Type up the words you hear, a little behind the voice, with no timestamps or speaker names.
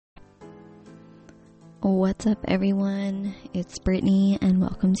What's up, everyone? It's Brittany, and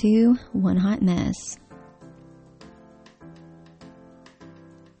welcome to One Hot Mess.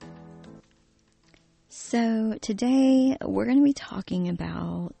 So today we're going to be talking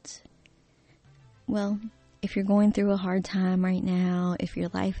about, well, if you're going through a hard time right now, if your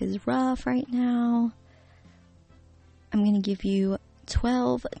life is rough right now, I'm going to give you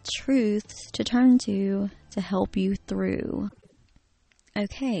 12 truths to turn to help you through.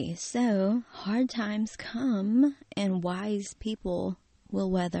 Okay, so hard times come and wise people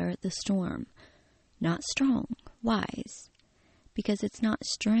will weather the storm. Not strong, wise. Because it's not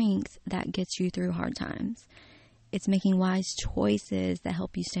strength that gets you through hard times. It's making wise choices that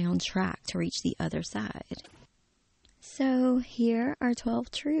help you stay on track to reach the other side. So here are 12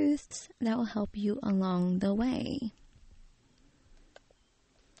 truths that will help you along the way.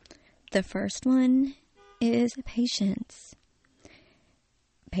 The first one is patience.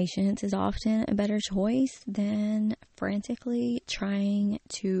 Patience is often a better choice than frantically trying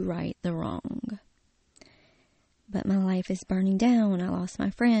to right the wrong. But my life is burning down. I lost my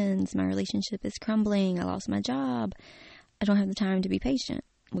friends. My relationship is crumbling. I lost my job. I don't have the time to be patient.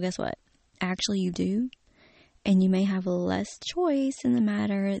 Well, guess what? Actually, you do. And you may have less choice in the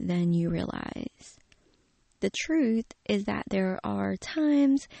matter than you realize. The truth is that there are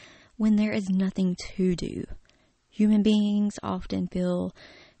times when there is nothing to do. Human beings often feel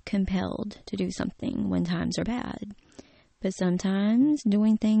compelled to do something when times are bad. But sometimes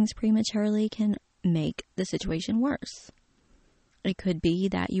doing things prematurely can make the situation worse. It could be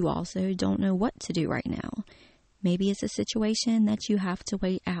that you also don't know what to do right now. Maybe it's a situation that you have to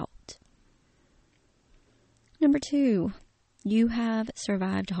wait out. Number 2, you have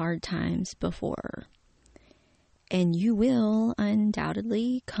survived hard times before. And you will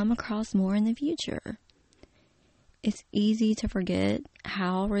undoubtedly come across more in the future. It's easy to forget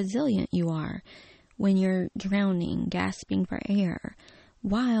how resilient you are when you're drowning, gasping for air,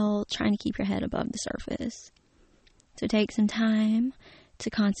 while trying to keep your head above the surface. So take some time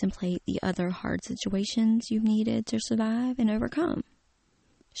to contemplate the other hard situations you've needed to survive and overcome.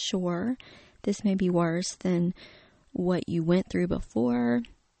 Sure, this may be worse than what you went through before,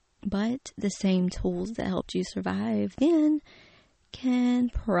 but the same tools that helped you survive then can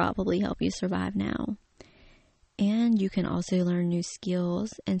probably help you survive now. And you can also learn new skills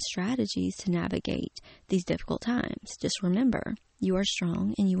and strategies to navigate these difficult times. Just remember, you are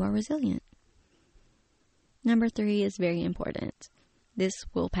strong and you are resilient. Number 3 is very important. This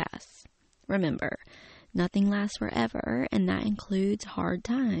will pass. Remember, nothing lasts forever, and that includes hard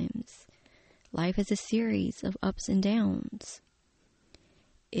times. Life is a series of ups and downs.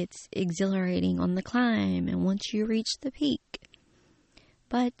 It's exhilarating on the climb and once you reach the peak.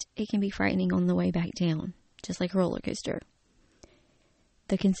 But it can be frightening on the way back down. Just like a roller coaster.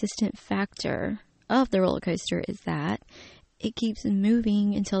 The consistent factor of the roller coaster is that it keeps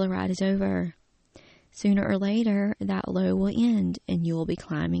moving until the ride is over. Sooner or later, that low will end and you will be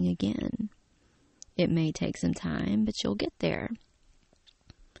climbing again. It may take some time, but you'll get there.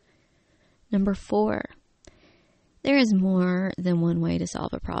 Number 4, there is more than one way to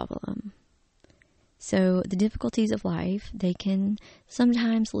solve a problem. So the difficulties of life, they can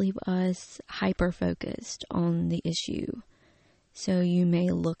sometimes leave us hyper-focused on the issue. So you may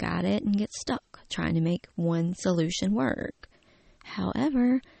look at it and get stuck trying to make one solution work.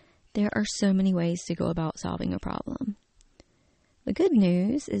 However, there are so many ways to go about solving a problem. The good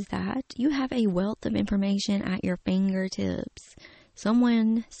news is that you have a wealth of information at your fingertips.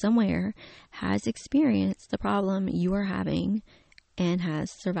 Someone, somewhere, has experienced the problem you are having and has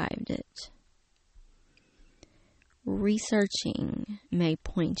survived it. Researching may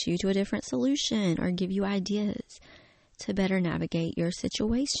point you to a different solution or give you ideas to better navigate your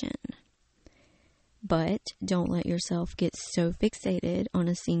situation. But don't let yourself get so fixated on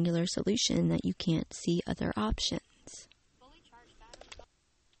a singular solution that you can't see other options.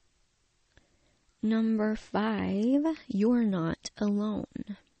 Number 5, you're not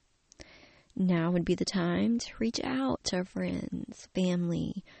alone. Now would be the time to reach out to friends,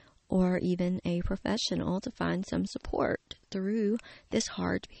 family, or even a professional to find some support through this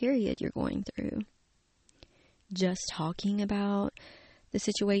hard period you're going through. Just talking about the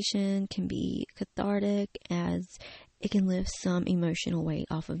situation can be cathartic as it can lift some emotional weight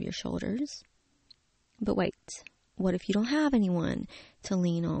off of your shoulders. But wait, what if you don't have anyone to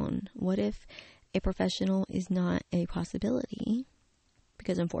lean on? What if a professional is not a possibility?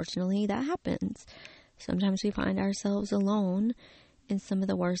 Because unfortunately that happens. Sometimes we find ourselves alone in some of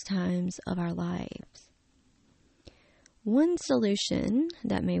the worst times of our lives. One solution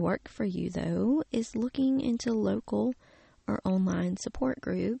that may work for you, though, is looking into local or online support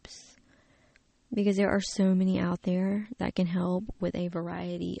groups because there are so many out there that can help with a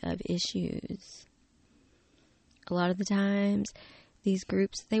variety of issues. A lot of the times, these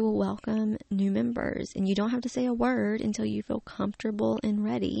groups, they will welcome new members, and you don't have to say a word until you feel comfortable and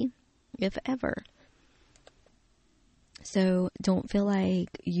ready, if ever. So don't feel like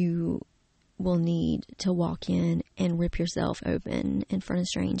you will need to walk in and rip yourself open in front of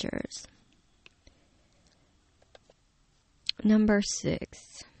strangers. Number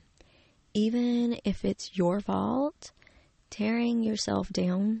 6, even if it's your fault, tearing yourself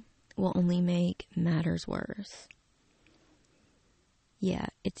down will only make matters worse. Yeah,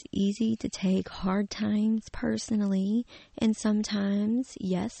 it's easy to take hard times personally, and sometimes,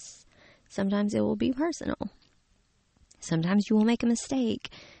 yes, sometimes it will be personal. Sometimes you will make a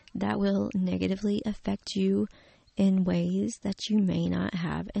mistake that will negatively affect you in ways that you may not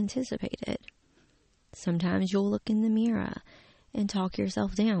have anticipated. Sometimes you'll look in the mirror and talk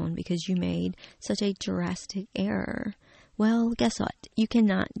yourself down because you made such a drastic error. Well, guess what? You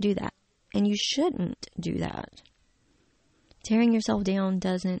cannot do that, and you shouldn't do that. Tearing yourself down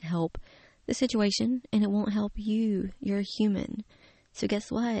doesn't help the situation, and it won't help you. You're human. So guess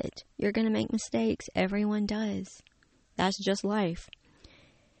what? You're going to make mistakes. Everyone does. That's just life.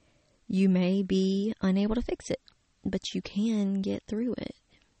 You may be unable to fix it, but you can get through it.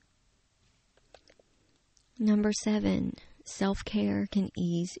 Number 7, self-care can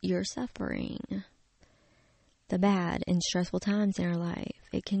ease your suffering. The bad and stressful times in our life,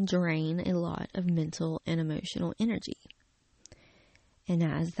 it can drain a lot of mental and emotional energy. And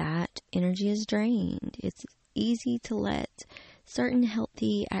as that energy is drained, it's easy to let certain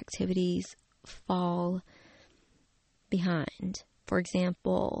healthy activities fall behind. For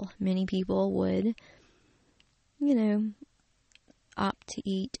example, many people would, opt to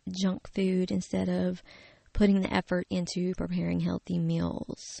eat junk food instead of putting the effort into preparing healthy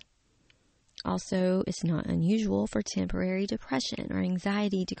meals. Also, it's not unusual for temporary depression or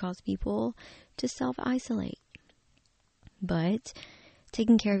anxiety to cause people to self-isolate. But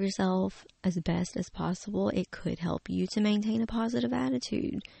taking care of yourself as best as possible, it could help you to maintain a positive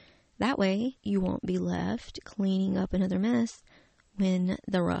attitude. That way, you won't be left cleaning up another mess when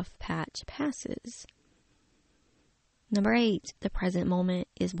the rough patch passes. Number 8, the present moment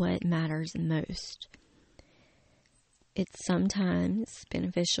is what matters most. It's sometimes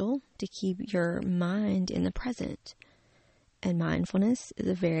beneficial to keep your mind in the present, and mindfulness is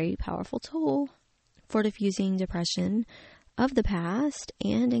a very powerful tool for diffusing depression of the past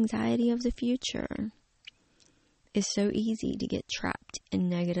and anxiety of the future. It's so easy to get trapped in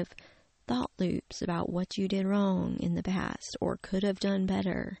negative thought loops about what you did wrong in the past or could have done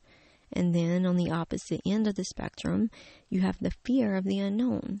better. And then on the opposite end of the spectrum, you have the fear of the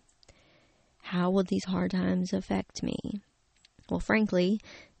unknown. How will these hard times affect me? Well, frankly,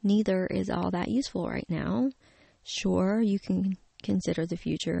 neither is all that useful right now. Sure, you can consider the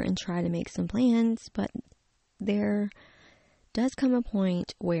future and try to make some plans, but there does come a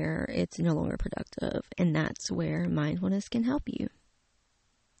point where it's no longer productive, and that's where mindfulness can help you.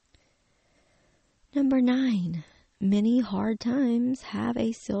 Number 9, many hard times have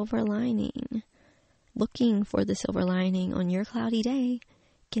a silver lining. Looking for the silver lining on your cloudy day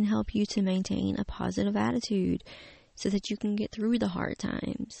can help you to maintain a positive attitude so that you can get through the hard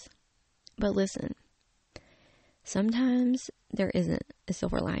times. But listen, sometimes there isn't a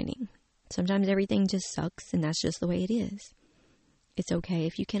silver lining. Sometimes everything just sucks, and that's just the way it is. It's okay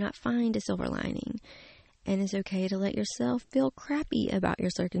if you cannot find a silver lining, and it's okay to let yourself feel crappy about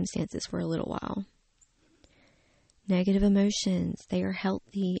your circumstances for a little while. Negative emotions, they are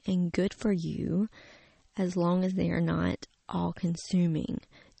healthy and good for you as long as they are not all-consuming.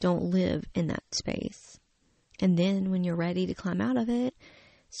 Don't live in that space. And then when you're ready to climb out of it,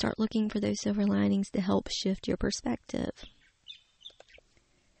 start looking for those silver linings to help shift your perspective.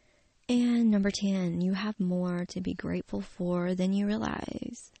 And number 10, you have more to be grateful for than you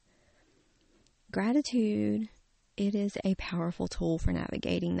realize. Gratitude, it is a powerful tool for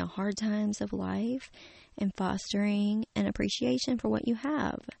navigating the hard times of life and fostering an appreciation for what you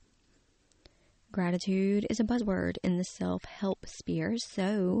have. Gratitude is a buzzword in the self-help sphere,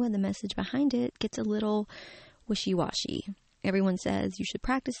 so the message behind it gets a little wishy-washy. Everyone says you should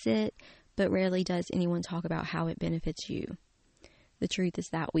practice it, but rarely does anyone talk about how it benefits you. The truth is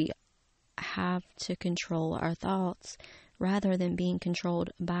that we have to control our thoughts rather than being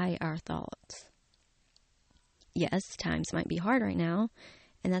controlled by our thoughts. Yes, times might be hard right now,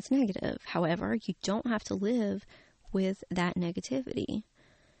 and that's negative. However, you don't have to live with that negativity.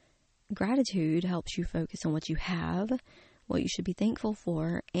 Gratitude helps you focus on what you have, what you should be thankful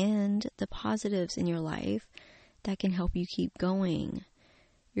for, and the positives in your life that can help you keep going.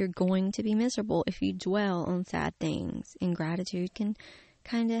 You're going to be miserable if you dwell on sad things, and gratitude can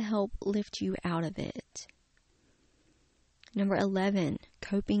kind of help lift you out of it. Number 11,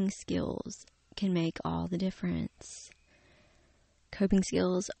 coping skills can make all the difference. Coping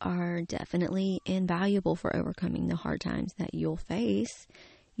skills are definitely invaluable for overcoming the hard times that you'll face.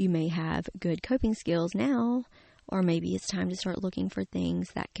 You may have good coping skills now, or maybe it's time to start looking for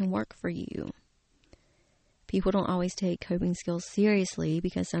things that can work for you. People don't always take coping skills seriously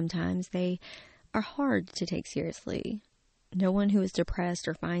because sometimes they are hard to take seriously. No one who is depressed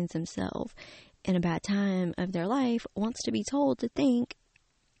or finds themselves in a bad time of their life wants to be told to think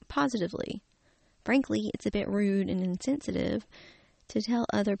positively. Frankly, it's a bit rude and insensitive to tell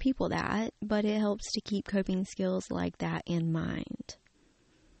other people that, but it helps to keep coping skills like that in mind.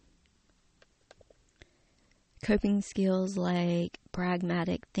 Coping skills like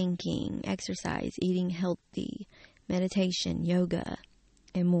pragmatic thinking, exercise, eating healthy, meditation, yoga,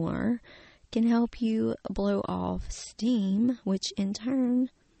 and more can help you blow off steam, which in turn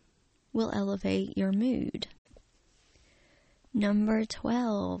will elevate your mood. Number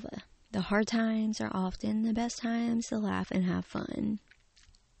 12, the hard times are often the best times to laugh and have fun.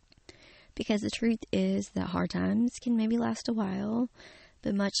 Because the truth is that hard times can maybe last a while,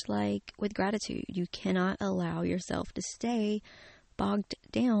 but much like with gratitude, you cannot allow yourself to stay bogged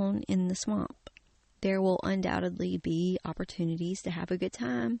down in the swamp. There will undoubtedly be opportunities to have a good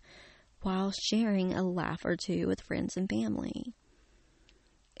time while sharing a laugh or two with friends and family.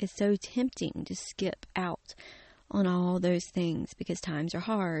 It's so tempting to skip out on all those things because times are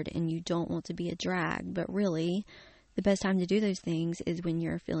hard and you don't want to be a drag, but really, the best time to do those things is when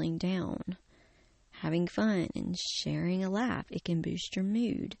you're feeling down. Having fun and sharing a laugh, it can boost your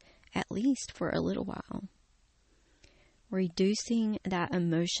mood, at least for a little while. Reducing that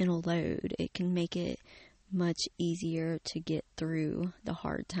emotional load, it can make it much easier to get through the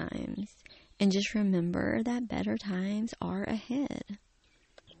hard times. And just remember that better times are ahead.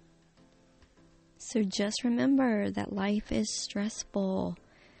 So just remember that life is stressful.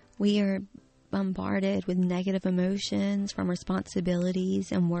 We are bombarded with negative emotions from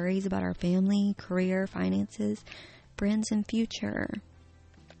responsibilities and worries about our family, career, finances, friends, and future.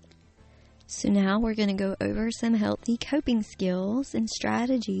 So now we're going to go over some healthy coping skills and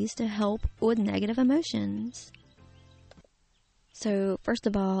strategies to help with negative emotions. So first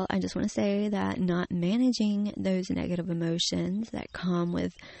of all, I just want to say that not managing those negative emotions that come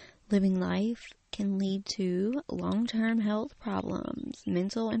with living life can lead to long-term health problems,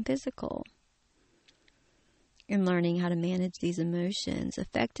 mental and physical. And learning how to manage these emotions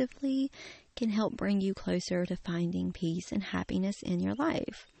effectively can help bring you closer to finding peace and happiness in your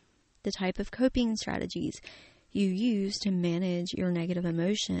life. The type of coping strategies you use to manage your negative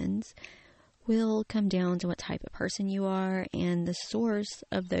emotions will come down to what type of person you are and the source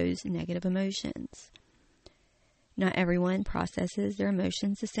of those negative emotions. Not everyone processes their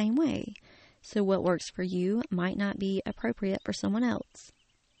emotions the same way, so what works for you might not be appropriate for someone else.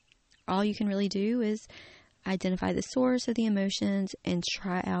 All you can really do is identify the source of the emotions and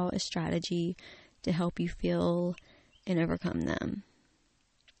try out a strategy to help you feel and overcome them.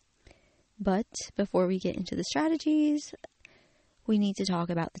 But before we get into the strategies, we need to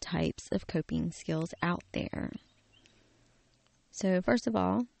talk about the types of coping skills out there. So first of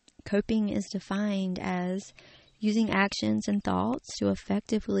all, coping is defined as using actions and thoughts to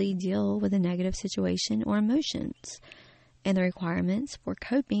effectively deal with a negative situation or emotions. And the requirements for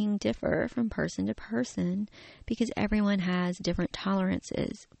coping differ from person to person because everyone has different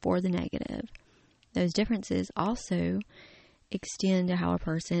tolerances for the negative. Those differences also extend to how a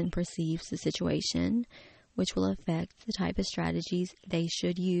person perceives the situation, which will affect the type of strategies they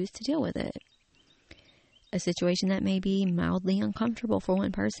should use to deal with it. A situation that may be mildly uncomfortable for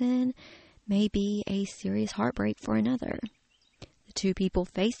one person may be a serious heartbreak for another. The two people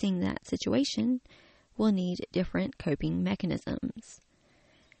facing that situation will need different coping mechanisms.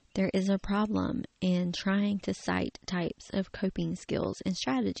 There is a problem in trying to cite types of coping skills and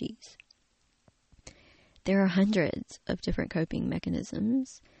strategies. There are hundreds of different coping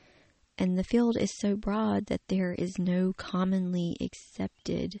mechanisms, and the field is so broad that there is no commonly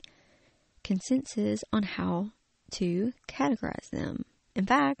accepted consensus on how to categorize them. In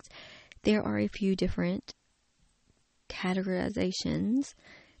fact, there are a few different categorizations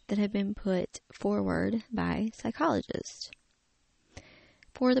that have been put forward by psychologists.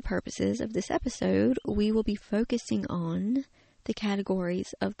 For the purposes of this episode, we will be focusing on the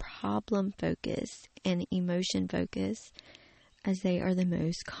categories of problem focus and emotion focus as they are the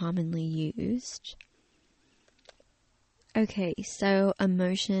most commonly used. Okay, so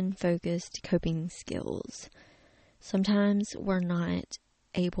emotion-focused coping skills. Sometimes we're not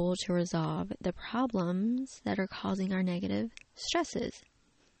able to resolve the problems that are causing our negative stresses.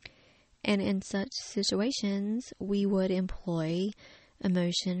 And in such situations, we would employ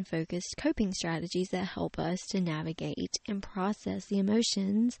emotion-focused coping strategies that help us to navigate and process the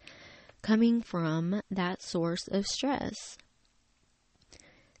emotions coming from that source of stress.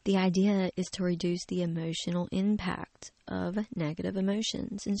 The idea is to reduce the emotional impact of negative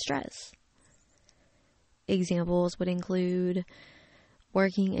emotions and stress. Examples would include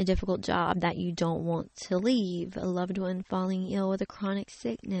working a difficult job that you don't want to leave, a loved one falling ill with a chronic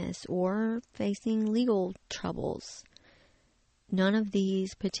sickness, or facing legal troubles. None of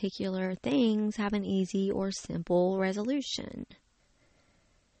these particular things have an easy or simple resolution.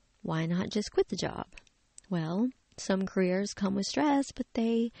 Why not just quit the job? Well, some careers come with stress, but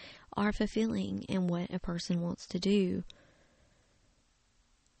they are fulfilling in what a person wants to do.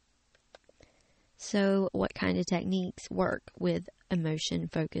 So, what kind of techniques work with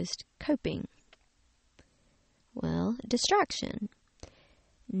emotion-focused coping? Well, distraction.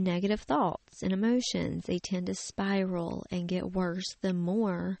 Negative thoughts and emotions, they tend to spiral and get worse the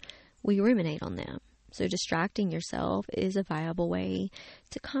more we ruminate on them. So distracting yourself is a viable way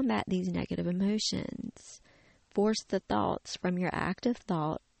to combat these negative emotions. Force the thoughts from your active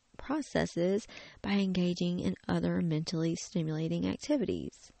thought processes by engaging in other mentally stimulating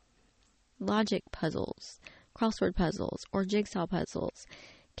activities. Logic puzzles, crossword puzzles, or jigsaw puzzles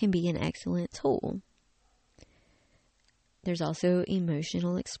can be an excellent tool. There's also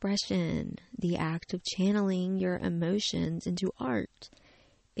emotional expression. The act of channeling your emotions into art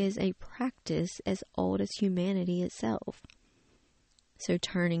is a practice as old as humanity itself. So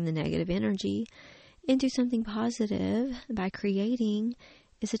turning the negative energy into something positive by creating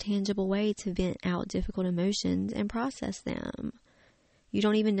is a tangible way to vent out difficult emotions and process them. You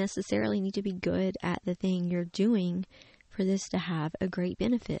don't even necessarily need to be good at the thing you're doing for this to have a great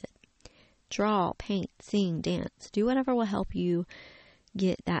benefit. Draw, paint, sing, dance, do whatever will help you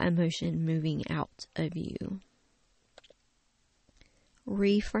get that emotion moving out of you.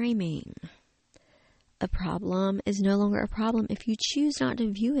 Reframing. A problem is no longer a problem if you choose not to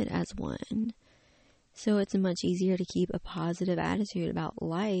view it as one. So it's much easier to keep a positive attitude about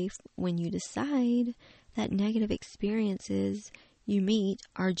life when you decide that negative experiences you meet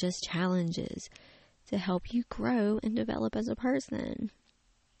are just challenges to help you grow and develop as a person.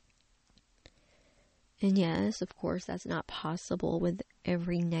 And yes, of course, that's not possible with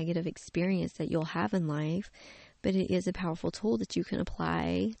every negative experience that you'll have in life, but it is a powerful tool that you can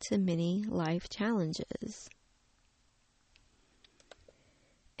apply to many life challenges.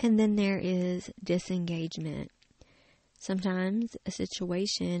 And then there is disengagement. Sometimes a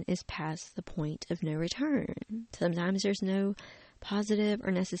situation is past the point of no return. Sometimes there's no positive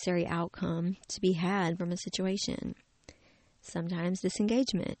or necessary outcome to be had from a situation. Sometimes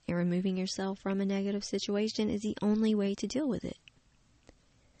disengagement and removing yourself from a negative situation is the only way to deal with it.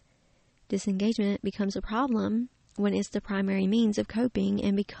 Disengagement becomes a problem when it's the primary means of coping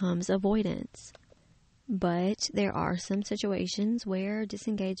and becomes avoidance. But there are some situations where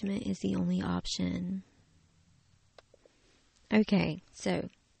disengagement is the only option. Okay, so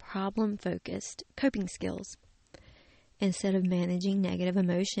problem-focused coping skills. Instead of managing negative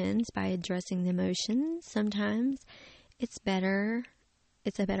emotions by addressing the emotions, sometimes it's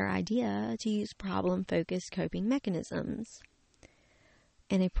a better idea to use problem-focused coping mechanisms.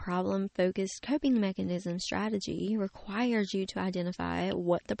 And a problem-focused coping mechanism strategy requires you to identify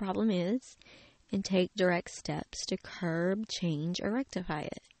what the problem is and take direct steps to curb, change, or rectify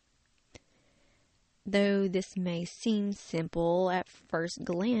it. Though this may seem simple at first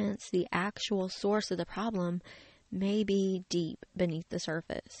glance, the actual source of the problem may be deep beneath the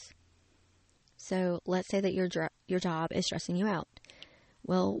surface. So let's say that your job is stressing you out.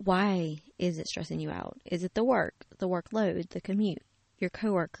 Well, why is it stressing you out? Is it the work, the workload, the commute, your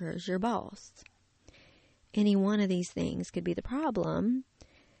coworkers, your boss? Any one of these things could be the problem.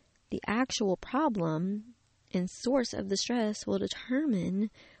 The actual problem and source of the stress will determine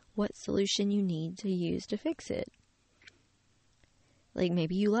what solution you need to use to fix it. Like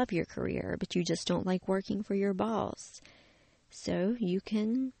maybe you love your career, but you just don't like working for your boss. So you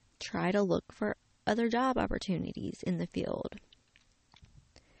can try to look for other job opportunities in the field.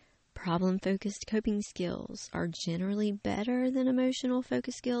 Problem-focused coping skills are generally better than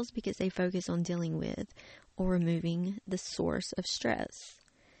emotional-focused skills because they focus on dealing with or removing the source of stress.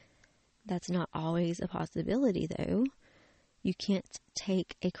 That's not always a possibility, though. You can't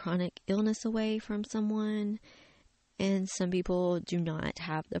take a chronic illness away from someone, and some people do not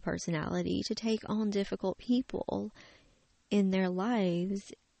have the personality to take on difficult people in their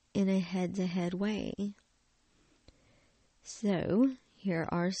lives in a head-to-head way. So, Here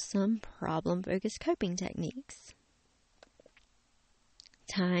are some problem-focused coping techniques.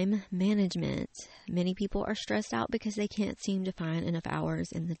 Time management. Many people are stressed out because they can't seem to find enough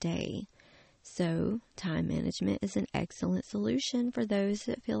hours in the day. So, time management is an excellent solution for those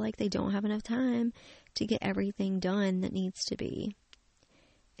that feel like they don't have enough time to get everything done that needs to be.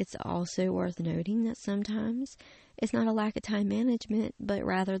 It's also worth noting that sometimes it's not a lack of time management, but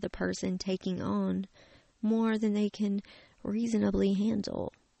rather the person taking on more than they can reasonably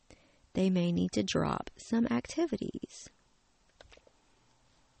handle. They may need to drop some activities.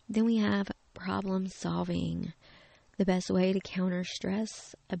 Then we have problem solving. The best way to counter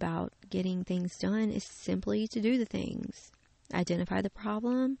stress about getting things done is simply to do the things. Identify the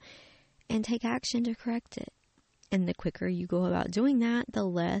problem and take action to correct it. And the quicker you go about doing that, the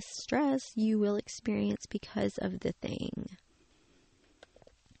less stress you will experience because of the thing.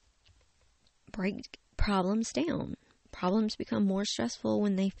 Break problems down. Problems become more stressful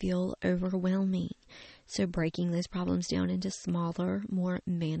when they feel overwhelming. So breaking those problems down into smaller, more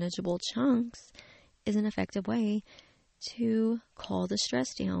manageable chunks is an effective way to call the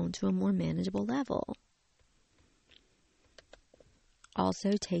stress down to a more manageable level.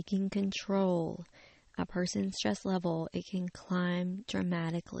 Also, taking control. A person's stress level, it can climb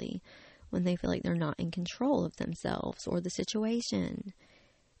dramatically when they feel like they're not in control of themselves or the situation.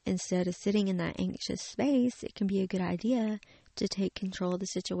 Instead of sitting in that anxious space, it can be a good idea to take control of the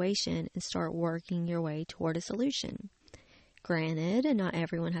situation and start working your way toward a solution. Granted, not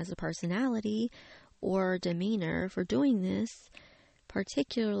everyone has a personality or demeanor for doing this,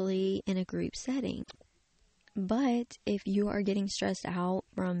 particularly in a group setting. But if you are getting stressed out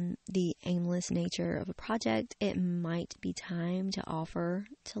from the aimless nature of a project, it might be time to offer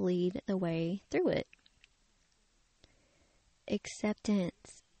to lead the way through it.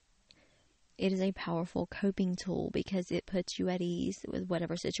 Acceptance. It is a powerful coping tool because it puts you at ease with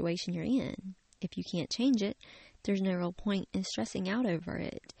whatever situation you're in. If you can't change it, there's no real point in stressing out over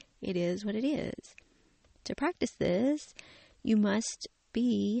it. It is what it is. To practice this, you must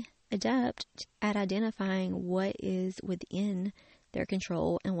be adept at identifying what is within their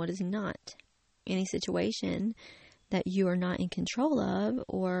control and what is not. Any situation that you are not in control of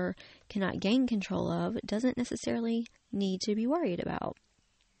or cannot gain control of doesn't necessarily need to be worried about.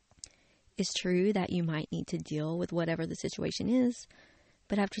 It's true that you might need to deal with whatever the situation is,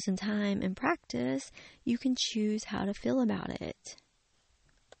 but after some time and practice, you can choose how to feel about it.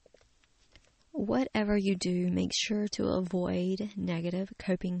 Whatever you do, make sure to avoid negative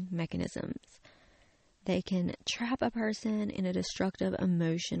coping mechanisms. They can trap a person in a destructive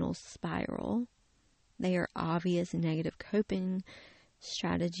emotional spiral. They are obvious negative coping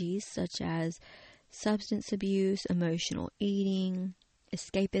strategies such as substance abuse, emotional eating,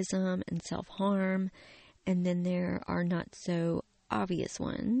 escapism, and self-harm. And then there are not so obvious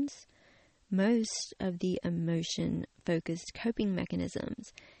ones. Most of the emotion-focused coping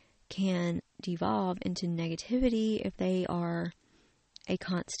mechanisms can devolve into negativity if they are a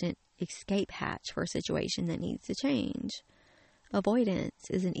constant escape hatch for a situation that needs to change. Avoidance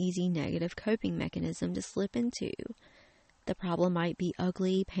is an easy negative coping mechanism to slip into. The problem might be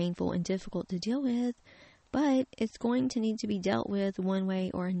ugly, painful, and difficult to deal with, but it's going to need to be dealt with one way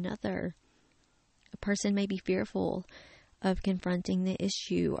or another. A person may be fearful of confronting the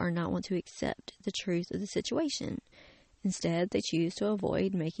issue or not want to accept the truth of the situation. Instead, they choose to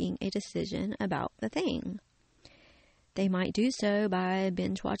avoid making a decision about the thing. They might do so by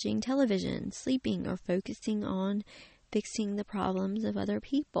binge watching television, sleeping, or focusing on fixing the problems of other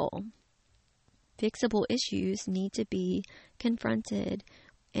people. Fixable issues need to be confronted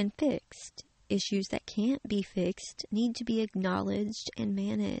and fixed. Issues that can't be fixed need to be acknowledged and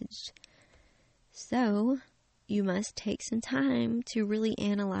managed. So, you must take some time to really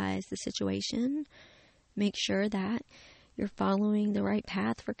analyze the situation. Make sure that you're following the right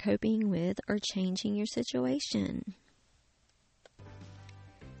path for coping with or changing your situation.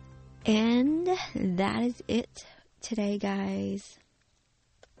 And that is it today, guys.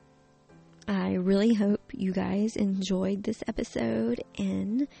 I really hope you guys enjoyed this episode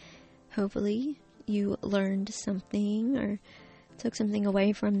and hopefully you learned something or took something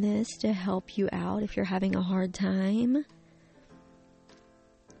away from this to help you out if you're having a hard time.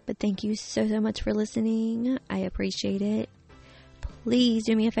 But thank you so much for listening. I appreciate it. Please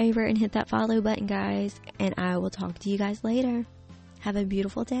do me a favor and hit that follow button, guys, and I will talk to you guys later. Have a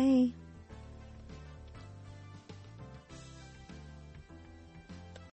beautiful day.